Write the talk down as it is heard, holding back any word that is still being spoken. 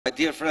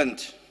dear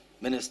friend,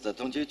 Minister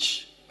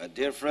Nj.E, my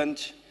dear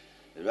friend,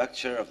 the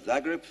Rector of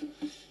Zagreb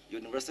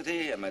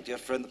University, and my dear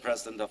friend, the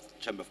President of the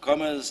Chamber of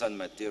Commerce, and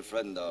my dear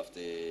friend of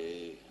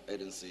the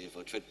Agency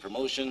for Trade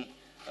Promotion,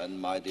 and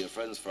my dear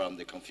friends from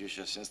the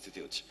Confucius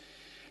Institute.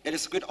 It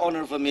is a great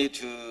honor for me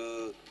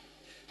to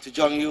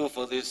join you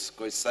for this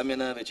great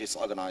seminar, which is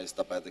organized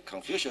by the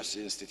Confucius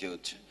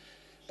Institute,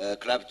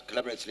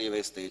 collaboratively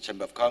with the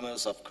Chamber of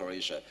Commerce of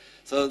Croatia.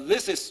 So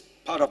this is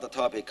part of the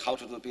topic, how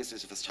to do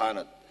business with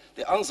China.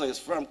 The answer is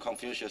from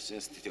Confucius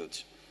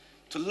Institute.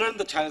 To learn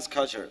the Chinese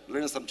culture,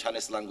 learn some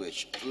Chinese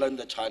language, to learn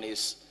the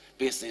Chinese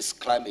business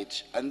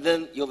climate, and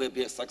then you will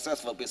be a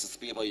successful business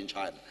people in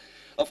China.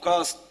 Of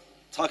course,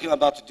 talking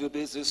about to do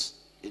business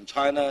in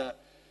China,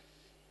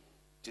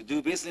 to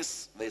do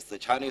business with the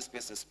Chinese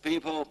business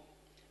people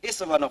is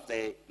one of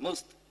the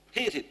most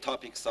hated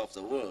topics of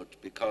the world,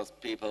 because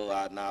people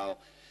are now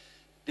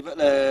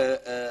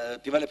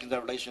developing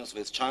their relations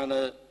with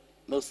China,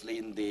 mostly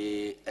in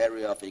the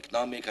area of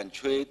economic and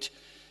trade.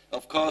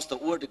 Of course, the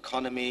world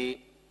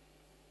economy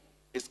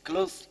is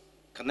closely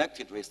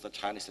connected with the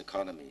Chinese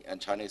economy, and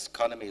Chinese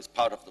economy is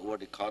part of the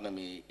world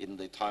economy in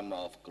the time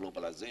of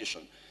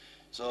globalization.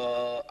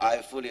 So I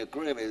fully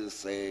agree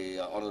with the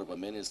Honorable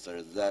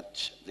Minister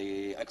that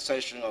the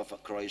accession of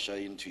Croatia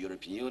into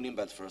European Union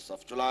by the 1st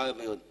of July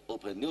will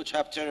open a new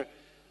chapter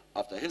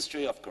of the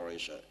history of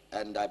Croatia,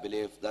 and I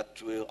believe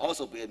that will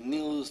also be a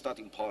new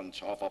starting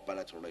point of our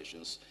bilateral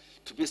relations,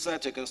 to be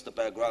set against the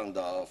background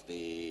of the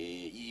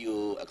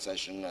EU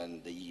accession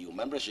and the EU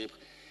membership.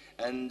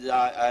 And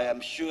I am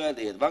sure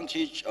the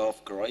advantage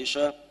of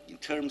Croatia in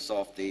terms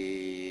of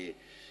its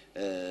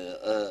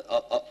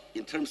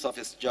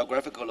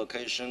geographical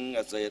location,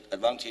 as the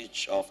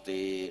advantage of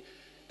the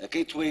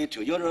gateway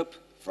to Europe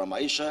from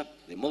Asia,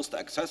 the most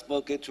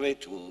accessible gateway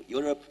to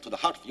Europe, to the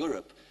heart of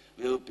Europe,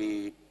 will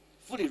be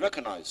fully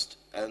recognized,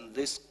 and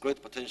these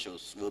great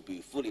potentials will be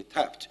fully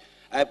tapped.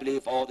 I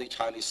believe all the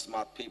Chinese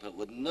smart people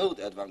would know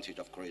the advantage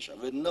of Croatia,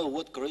 would know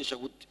what Croatia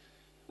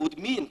would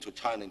mean to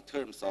China in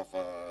terms of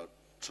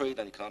trade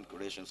and economic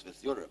relations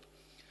with Europe.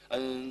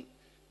 And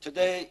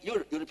today,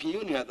 European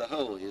Union as a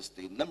whole is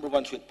the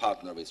 #1 trade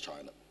partner with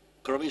China.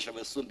 Croatia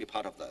will soon be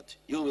part of that.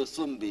 You will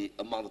soon be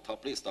among the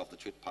top list of the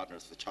trade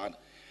partners with China.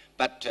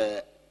 But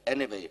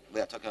anyway,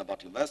 we are talking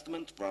about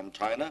investment from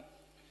China.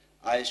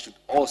 I should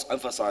also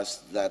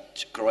emphasize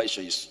that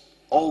Croatia is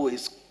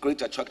always a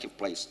great attractive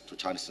place to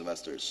Chinese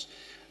investors.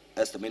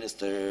 As the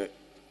minister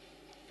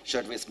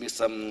shared with me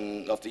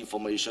some of the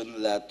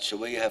information that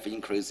we have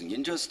increasing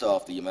interest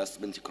of the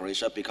investment in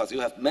Croatia, because you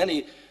have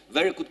many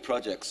very good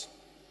projects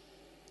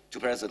to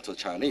present to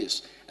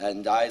Chinese.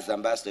 And I, as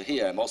ambassador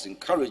here, I'm also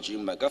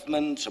encouraging my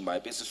government, my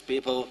business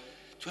people,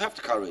 to have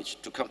the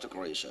courage to come to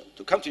Croatia,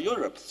 to come to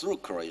Europe through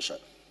Croatia,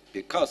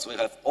 because we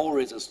have all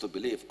reasons to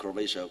believe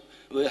Croatia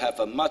will have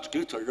a much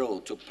greater role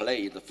to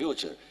play in the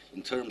future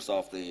in terms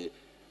of the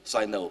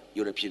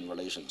Sino-European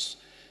relations.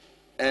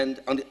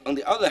 And on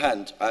the other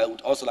hand, I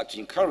would also like to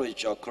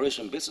encourage our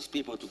Croatian business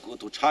people to go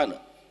to China,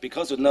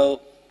 because you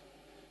know,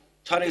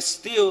 China is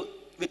still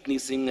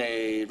witnessing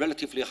a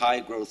relatively high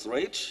growth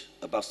rate,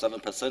 about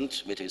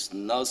 7%, which is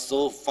not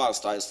so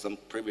fast as some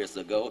previous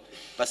ago,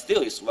 but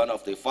still is one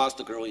of the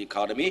fastest growing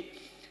economy.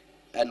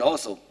 And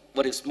also,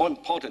 what is more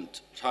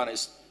important, China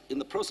is in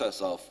the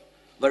process of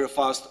very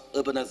fast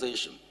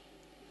urbanization.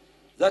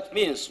 That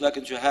means we're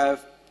going to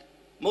have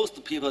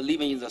most people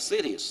living in the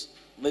cities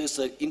with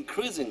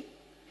increasing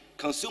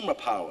consumer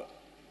power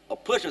or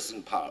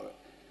purchasing power.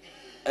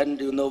 And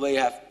you know, we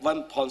have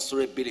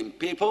 1.3 billion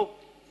people.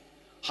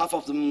 Half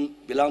of them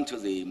belong to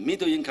the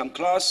middle income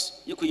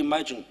class. You could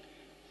imagine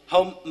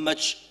how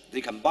much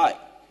they can buy,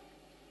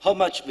 how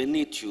much we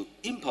need to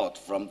import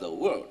from the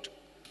world.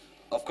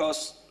 Of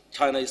course,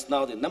 China is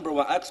now the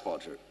 #1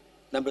 exporter,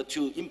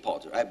 #2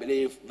 importer. I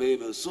believe we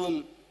will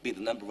soon be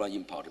the #1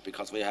 importer,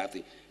 because we have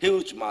the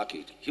huge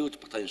market, huge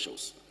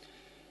potentials.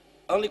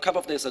 Only a couple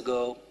of days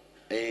ago,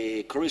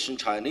 a Croatian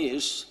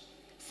Chinese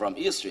from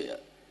Israel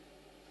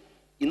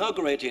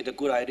inaugurated a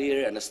good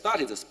idea and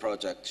started this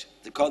project.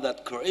 They call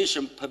that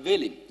Croatian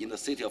Pavilion in the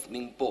city of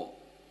Ningbo.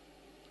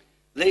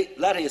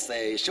 That is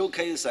a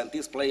showcase and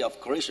display of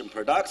Croatian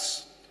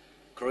products,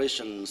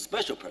 Croatian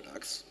special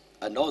products,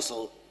 and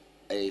also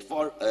a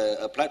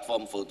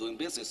platform for doing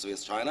business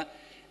with China.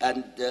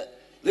 And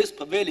this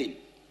pavilion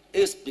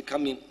is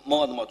becoming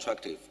more and more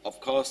attractive. Of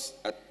course,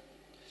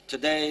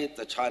 today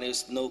the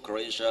Chinese know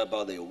Croatia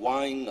about the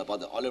wine,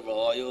 about the olive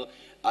oil,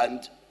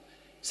 and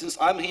since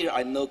I'm here,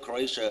 I know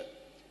Croatia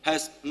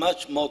has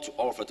much more to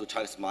offer to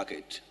Chinese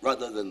market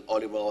rather than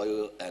olive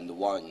oil and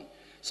wine.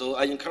 So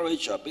I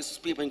encourage business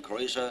people in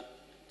Croatia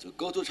to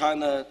go to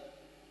China,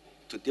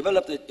 to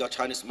develop your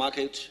Chinese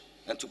market,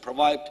 and to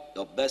provide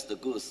your best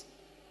goods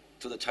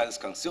to the Chinese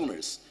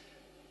consumers.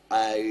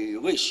 I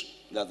wish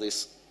that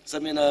this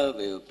seminar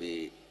will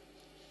be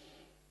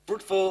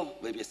fruitful,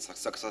 will be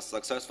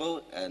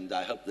successful, and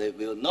I hope they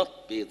will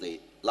not be the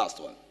last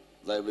one.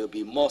 There will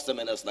be more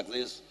seminars like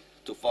this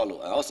to follow.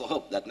 I also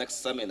hope that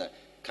next seminar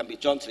can be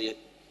jointly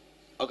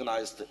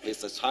organized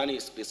with the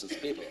Chinese business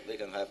people. We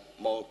can have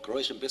more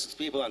Croatian business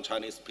people and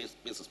Chinese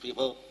business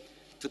people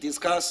to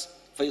discuss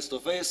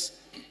face-to-face,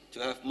 to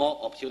have more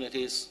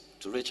opportunities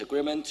to reach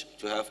agreement,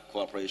 to have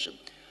cooperation.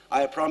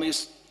 I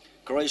promise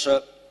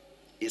Croatia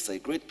is a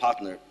great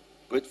partner,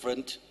 great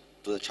friend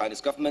to the Chinese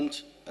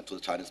government and to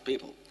the Chinese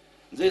people.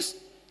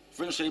 This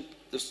friendship,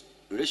 this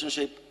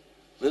relationship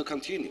will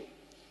continue,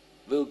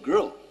 will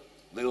grow,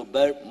 will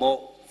bear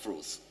more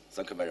fruits.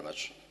 Thank you very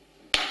much.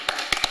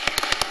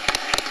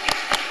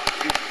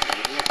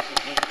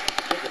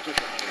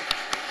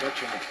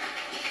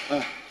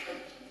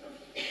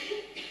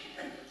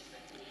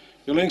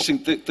 Your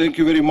Excellency, thank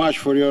you very much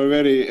for your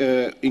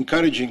very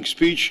encouraging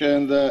speech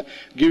and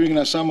giving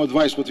us some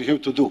advice what we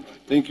have to do.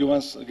 Thank you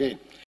once again.